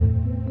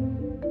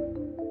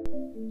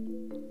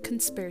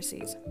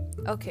Conspiracies.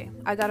 Okay,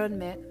 I gotta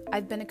admit,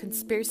 I've been a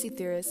conspiracy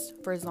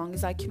theorist for as long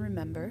as I can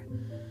remember.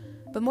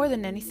 But more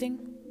than anything,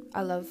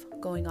 I love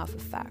going off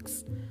of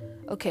facts.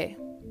 Okay,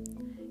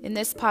 in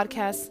this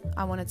podcast,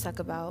 I want to talk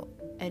about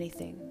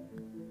anything.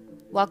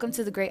 Welcome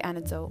to The Great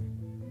Antidote,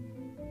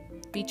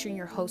 featuring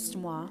your host,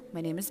 moi.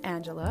 My name is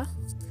Angela.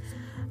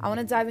 I want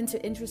to dive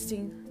into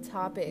interesting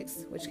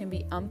topics which can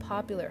be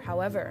unpopular.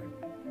 However,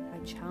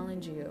 I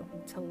challenge you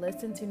to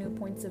listen to new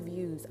points of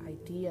views,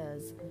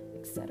 ideas,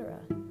 etc.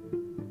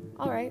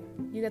 All right,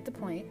 you get the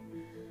point.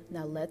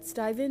 Now let's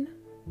dive in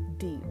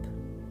deep.